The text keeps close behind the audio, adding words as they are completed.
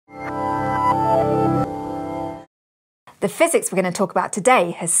The physics we're going to talk about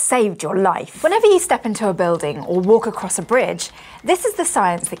today has saved your life. Whenever you step into a building or walk across a bridge, this is the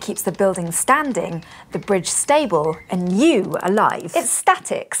science that keeps the building standing, the bridge stable, and you alive. It's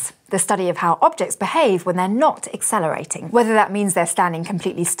statics, the study of how objects behave when they're not accelerating, whether that means they're standing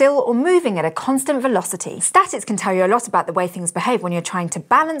completely still or moving at a constant velocity. Statics can tell you a lot about the way things behave when you're trying to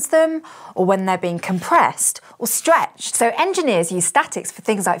balance them, or when they're being compressed or stretched. So engineers use statics for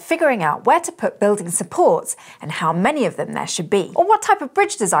things like figuring out where to put building supports and how many of them there should be, or what type of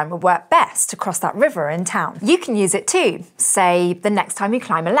bridge design would work best to cross that river in town. You can use it too, say the next time you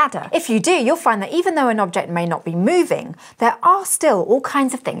climb a ladder. If you do, you'll find that even though an object may not be moving, there are still all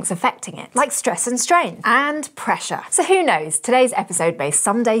kinds of things affecting it, like stress and strain, and pressure. So who knows, today's episode may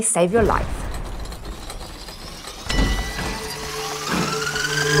someday save your life.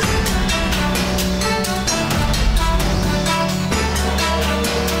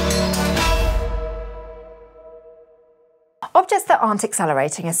 Objects that aren't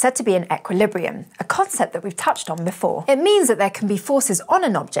accelerating are said to be in equilibrium, a concept that we've touched on before. It means that there can be forces on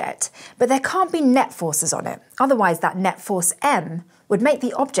an object, but there can't be net forces on it. Otherwise, that net force M would make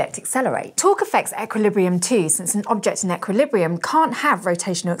the object accelerate. Torque affects equilibrium too, since an object in equilibrium can't have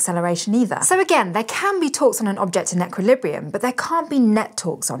rotational acceleration either. So again, there can be torques on an object in equilibrium, but there can't be net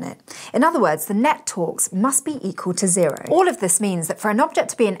torques on it. In other words, the net torques must be equal to zero. All of this means that for an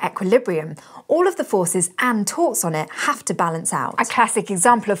object to be in equilibrium, all of the forces and torques on it have to balance out. A classic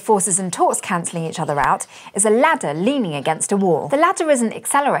example of forces and torques cancelling each other out is a ladder leaning against a wall. The ladder isn't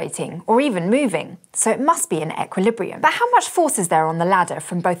accelerating or even moving, so it must be in equilibrium. But how much force is there on the ladder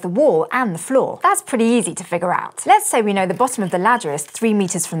from both the wall and the floor? That's pretty easy to figure out. Let's say we know the bottom of the ladder is 3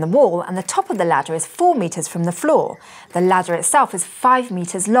 meters from the wall and the top of the ladder is 4 meters from the floor. The ladder itself is 5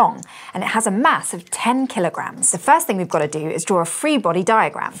 meters long and it has a mass of 10 kilograms. The first thing we've got to do is draw a free body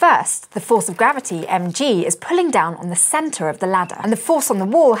diagram. First, the force of gravity, mg, is pulling down on the center of the ladder, and the force on the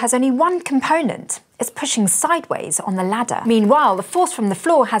wall has only one component. It's pushing sideways on the ladder. Meanwhile, the force from the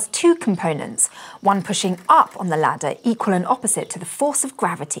floor has two components, one pushing up on the ladder, equal and opposite to the force of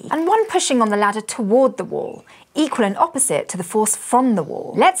gravity, and one pushing on the ladder toward the wall, equal and opposite to the force from the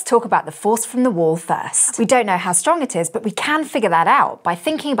wall. Let's talk about the force from the wall first. We don't know how strong it is, but we can figure that out by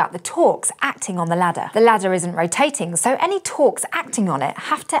thinking about the torques acting on the ladder. The ladder isn't rotating, so any torques acting on it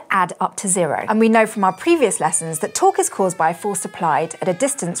have to add up to zero. And we know from our previous lessons that torque is caused by a force applied at a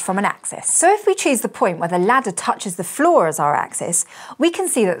distance from an axis. So if we choose the point where the ladder touches the floor as our axis, we can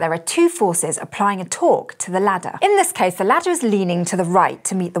see that there are two forces applying a torque to the ladder. In this case, the ladder is leaning to the right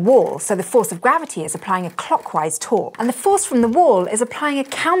to meet the wall, so the force of gravity is applying a clockwise torque, and the force from the wall is applying a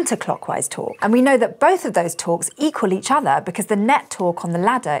counterclockwise torque. And we know that both of those torques equal each other because the net torque on the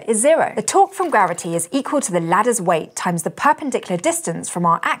ladder is zero. The torque from gravity is equal to the ladder's weight times the perpendicular distance from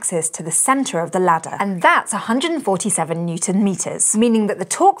our axis to the center of the ladder, and that's 147 Newton meters, meaning that the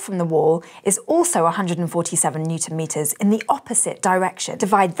torque from the wall is also 147 Newton meters in the opposite direction.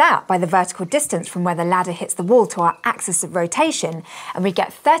 Divide that by the vertical distance from where the ladder hits the wall to our axis of rotation, and we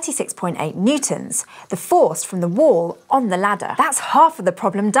get 36.8 newtons, the force from the wall on the ladder. That's half of the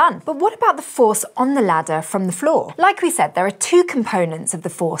problem done. But what about the force on the ladder from the floor? Like we said, there are two components of the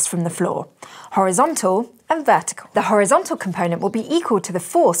force from the floor, horizontal and vertical. The horizontal component will be equal to the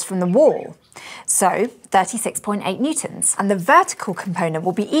force from the wall, so 36.8 newtons. And the vertical component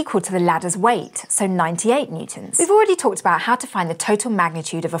will be equal to the ladder's weight, so 98 newtons. We've already talked about how to find the total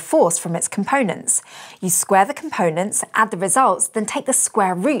magnitude of a force from its components. You square the components, add the results, then take the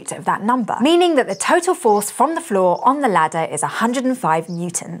square root of that number, meaning that the total force from the floor on the ladder is 105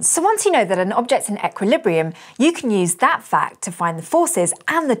 newtons. So once you know that an object's in equilibrium, you can use that fact to find the forces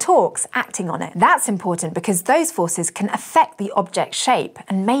and the torques acting on it. That's important because those forces can affect the object's shape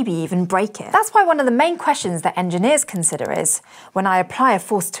and maybe even break it. That's why one of the main questions that engineers consider is, when I apply a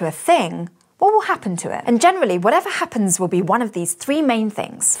force to a thing, what will happen to it? And generally, whatever happens will be one of these three main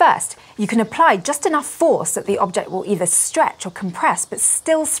things. First, you can apply just enough force that the object will either stretch or compress but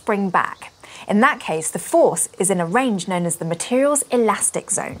still spring back. In that case, the force is in a range known as the material's elastic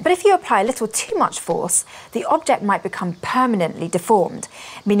zone. But if you apply a little too much force, the object might become permanently deformed,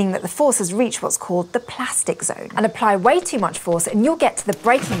 meaning that the force has reached what's called the plastic zone. And apply way too much force and you'll get to the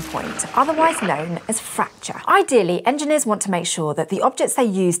breaking point, otherwise known as fracture. Ideally, engineers want to make sure that the objects they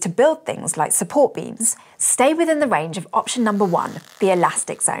use to build things like support beams stay within the range of option number one, the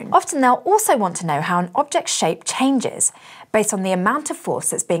elastic zone. Often they'll also want to know how an object's shape changes based on the amount of force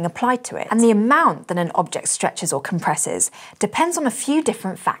that's being applied to it. And the amount that an object stretches or compresses depends on a few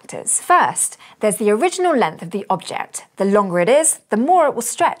different factors. First, there's the original length of the object. The longer it is, the more it will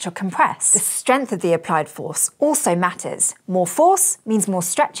stretch or compress. The strength of the applied force also matters. More force means more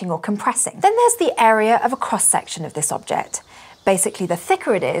stretching or compressing. Then there's the area of a cross-section of this object. Basically, the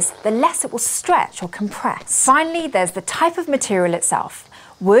thicker it is, the less it will stretch or compress. Finally, there's the type of material itself.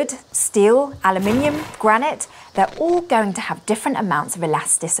 Wood, steel, aluminium, granite, they're all going to have different amounts of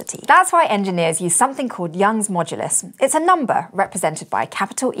elasticity. That's why engineers use something called Young's modulus. It's a number represented by a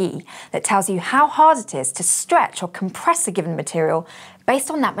capital E that tells you how hard it is to stretch or compress a given material based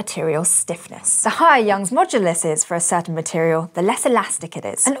on that material's stiffness. The higher Young's modulus is for a certain material, the less elastic it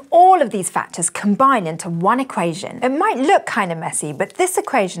is. And all of these factors combine into one equation. It might look kind of messy, but this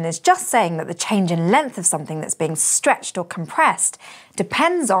equation is just saying that the change in length of something that's being stretched or compressed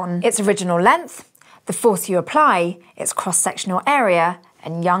depends on its original length, the force you apply, its cross-sectional area,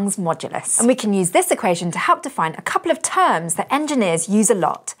 and Young's modulus. And we can use this equation to help define a couple of terms that engineers use a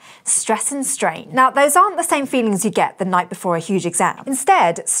lot: stress and strain. Now, those aren't the same feelings you get the night before a huge exam.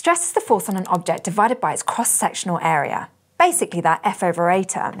 Instead, stress is the force on an object divided by its cross-sectional area. Basically that F/A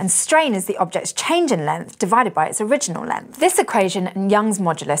term, and strain is the object's change in length divided by its original length. This equation and Young's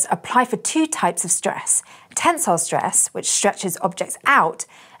modulus apply for two types of stress: tensile stress, which stretches objects out,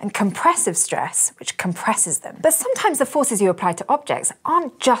 and compressive stress, which compresses them. But sometimes the forces you apply to objects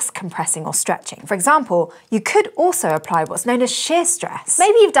aren't just compressing or stretching. For example, you could also apply what's known as shear stress.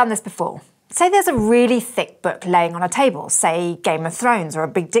 Maybe you've done this before. Say there's a really thick book laying on a table, say Game of Thrones or a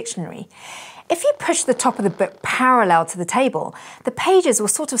big dictionary. If you push the top of the book parallel to the table, the pages will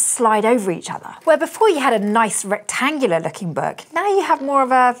sort of slide over each other. Where before you had a nice rectangular looking book, now you have more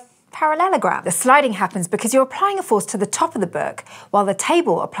of a parallelogram. The sliding happens because you're applying a force to the top of the book, while the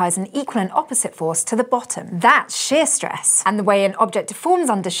table applies an equal and opposite force to the bottom. That's shear stress. And the way an object deforms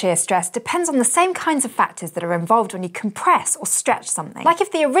under shear stress depends on the same kinds of factors that are involved when you compress or stretch something. Like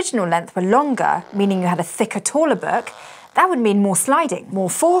if the original length were longer, meaning you had a thicker, taller book, that would mean more sliding. More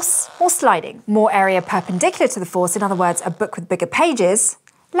force, more sliding. More area perpendicular to the force, in other words, a book with bigger pages,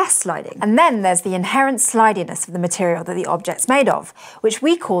 less sliding. And then there's the inherent slidiness of the material that the object's made of, which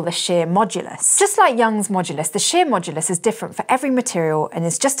we call the shear modulus. Just like Young's modulus, the shear modulus is different for every material and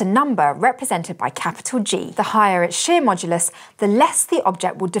is just a number represented by capital G. The higher its shear modulus, the less the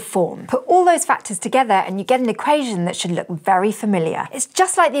object will deform. Put all those factors together and you get an equation that should look very familiar. It's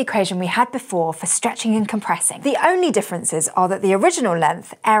just like the equation we had before for stretching and compressing. The only differences are that the original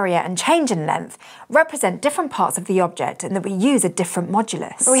length, area, and change in length represent different parts of the object and that we use a different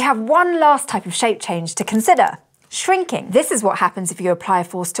modulus. But we have one last type of shape change to consider: shrinking. This is what happens if you apply a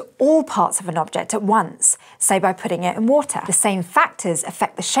force to all parts of an object at once, say by putting it in water. The same factors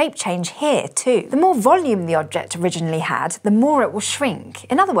affect the shape change here too. The more volume the object originally had, the more it will shrink.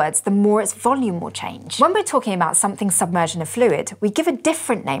 In other words, the more its volume will change. When we're talking about something submerged in a fluid, we give a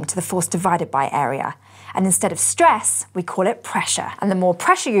different name to the force divided by area. And instead of stress, we call it pressure. And the more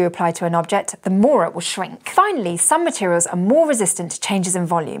pressure you apply to an object, the more it will shrink. Finally, some materials are more resistant to changes in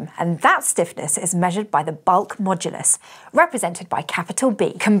volume, and that stiffness is measured by the bulk modulus, represented by capital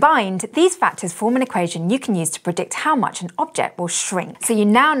B. Combined, these factors form an equation you can use to predict how much an object will shrink. So you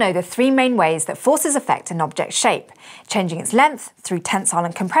now know the three main ways that forces affect an object's shape: changing its length through tensile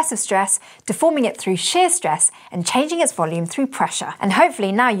and compressive stress, deforming it through shear stress, and changing its volume through pressure. And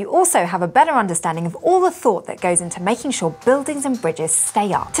hopefully now you also have a better understanding of all the thought that goes into making sure buildings and bridges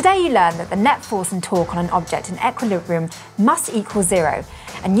stay up. Today you learned that the net force and torque on an object in equilibrium must equal 0,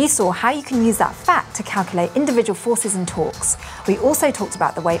 and you saw how you can use that fact to calculate individual forces and torques. We also talked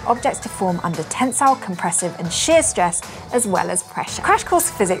about the way objects deform under tensile, compressive, and shear stress, as well as pressure. Crash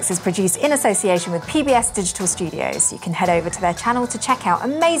Course Physics is produced in association with PBS Digital Studios. You can head over to their channel to check out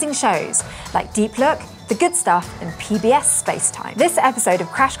amazing shows like Deep Look, The Good Stuff, and PBS Spacetime. This episode of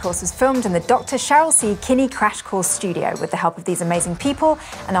Crash Course was filmed in the Dr. Cheryl C. Kinney Crash Course studio with the help of these amazing people,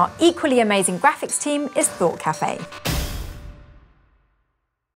 and our equally amazing graphics team is Thought Cafe.